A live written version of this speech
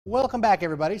Welcome back,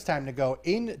 everybody. It's time to go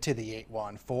into the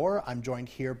 814. I'm joined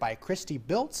here by Christy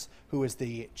Biltz, who is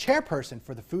the chairperson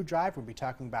for the food drive we'll be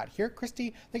talking about here.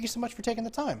 Christy, thank you so much for taking the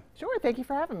time. Sure, thank you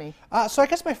for having me. So I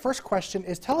guess my first question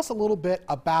is, tell us a little bit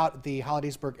about the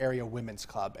Hollidaysburg Area Women's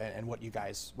Club and what you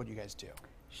guys do.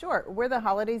 Sure, we're the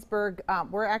Hollidaysburg,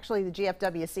 we're actually the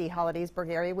GFWC, Hollidaysburg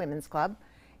Area Women's Club,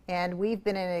 and we've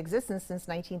been in existence since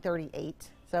 1938.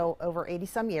 So over 80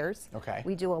 some years. Okay.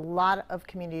 We do a lot of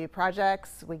community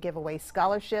projects. We give away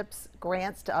scholarships,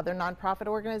 grants to other nonprofit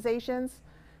organizations.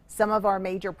 Some of our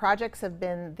major projects have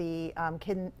been the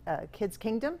Kids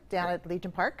Kingdom down at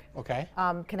Legion Park. Okay.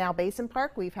 Canal Basin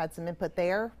Park, we've had some input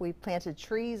there. We've planted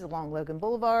trees along Logan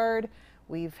Boulevard.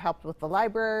 We've helped with the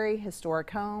library, historic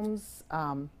homes,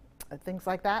 things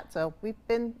like that. So we've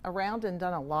been around and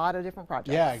done a lot of different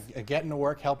projects. Yeah, getting to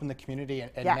work, helping the community in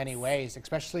yes. many ways,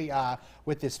 especially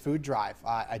with this food drive.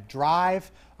 A drive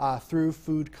through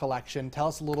food collection. Tell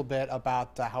us a little bit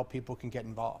about how people can get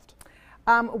involved.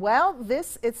 Well,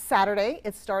 it's Saturday.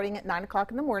 It's starting at 9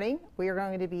 o'clock in the morning. We are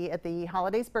going to be at the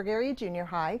Hollidaysburg Area Junior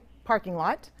High parking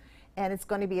lot. And it's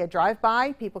going to be a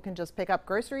drive-by. People can just pick up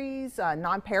groceries,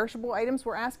 non-perishable items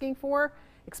we're asking for,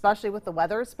 especially with the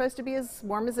weather. It's supposed to be as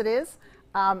warm as it is.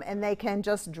 And they can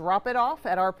just drop it off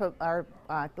at our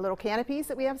little canopies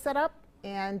that we have set up.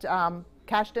 And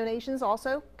cash donations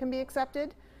also can be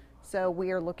accepted. So we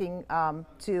are looking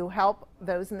to help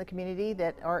those in the community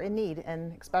that are in need,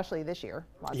 and especially this year.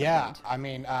 Yeah, I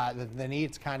mean, the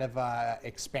needs kind of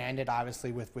expanded,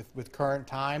 obviously, with current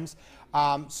times.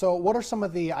 So what are some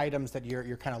of the items that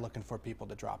you're kind of looking for people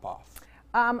to drop off?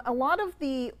 A lot of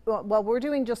the, well, we're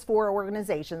doing just 4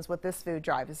 organizations with this food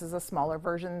drive. This is a smaller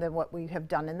version than what we have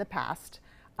done in the past.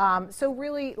 So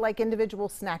really like individual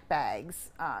snack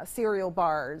bags, cereal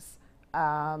bars,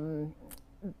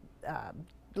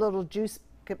 little juice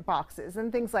boxes and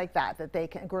things like that, they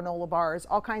can, granola bars,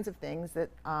 all kinds of things that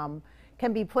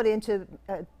can be put into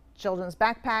a children's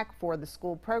backpack for the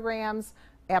school programs,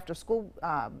 after school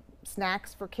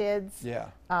snacks for kids. Yeah.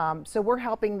 So we're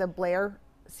helping the Blair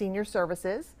Senior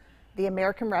Services, the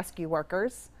American Rescue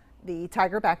Workers, the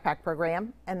Tiger Backpack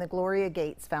Program, and the Gloria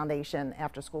Gates Foundation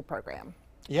after school program.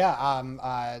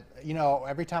 Yeah, you know,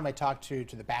 every time I talk to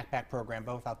the backpack program,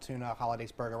 both Altoona,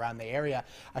 Hollidaysburg, around the area,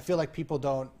 I feel like people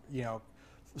don't, you know,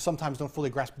 sometimes don't fully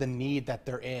grasp the need that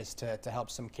there is to help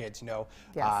some kids. You know,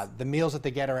 yes. The meals that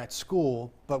they get are at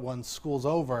school, but when school's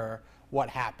over, what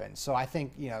happens? So I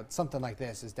think, you know, something like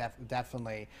this is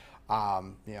definitely,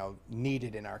 you know,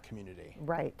 needed in our community.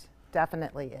 Right,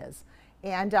 definitely is.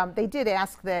 And they did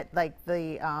ask that, like,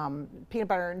 the peanut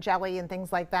butter and jelly and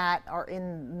things like that are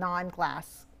in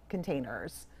non-glass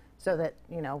containers, so that,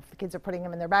 you know, if the kids are putting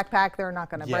them in their backpack, they're not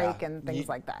going to break and things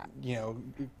like that. You know,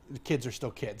 the kids are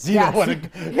still kids. You yes. don't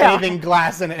want anything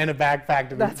glass in a backpack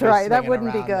to be That's right. That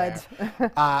wouldn't be good.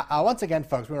 Once again,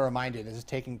 folks, we want to remind you this is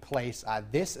taking place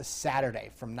this Saturday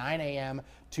from 9 a.m.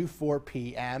 to 4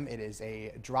 p.m. It is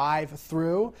a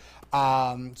drive-through,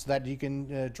 so that you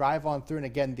can drive on through. And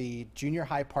again, the junior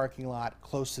high parking lot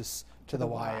closest to the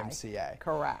YMCA.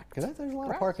 Correct. Because there's a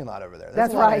lot of parking lot over there.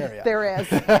 That's right. There is.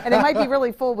 And it might be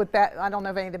really full with that. I don't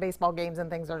know if any of the baseball games and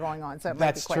things are going on, so it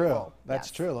might be quite full. That's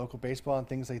yes. true. Local baseball and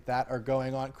things like that are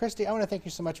going on. Christy, I want to thank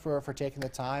you so much for taking the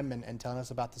time and telling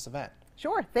us about this event.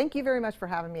 Sure. Thank you very much for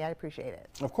having me. I appreciate it.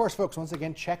 Of course, folks, once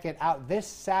again, check it out this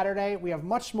Saturday. We have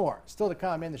much more still to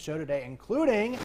come in the show today, including